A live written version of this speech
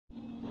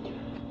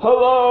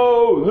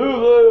Hello,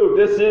 Lulu.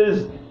 This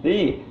is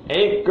the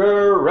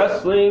Anchor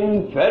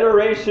Wrestling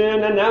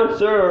Federation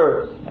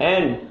announcer,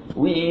 and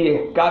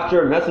we got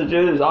your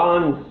messages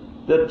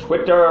on the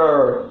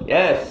Twitter.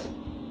 Yes,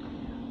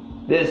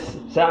 this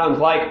sounds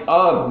like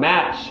a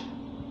match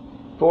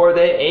for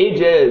the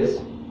ages.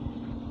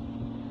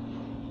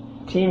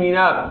 Teaming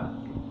up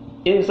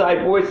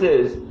Inside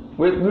Voices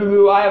with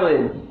Lulu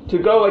Island to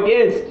go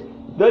against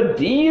the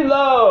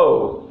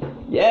D-Lo.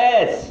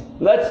 Yes,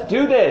 let's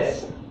do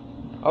this.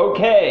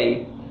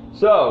 Okay,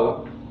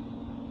 so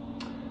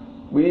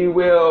we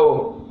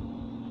will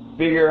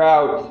figure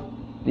out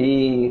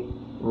the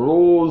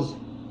rules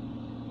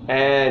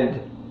and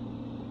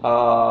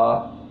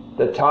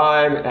the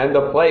time and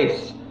the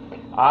place.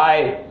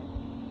 I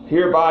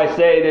hereby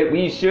say that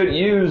we should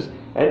use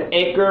an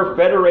Anchor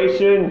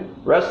Federation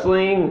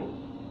wrestling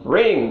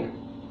ring.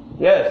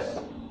 Yes,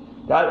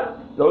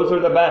 those are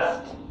the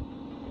best.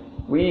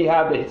 We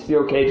have the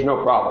steel cage,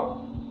 no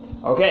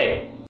problem.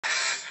 Okay.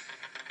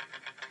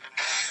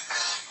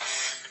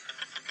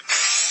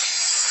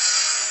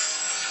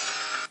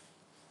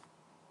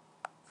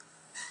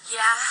 Yeah?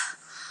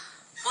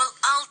 Well,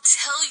 I'll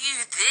tell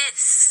you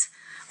this,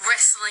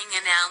 wrestling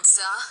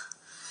announcer.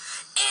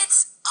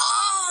 It's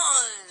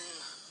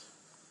on!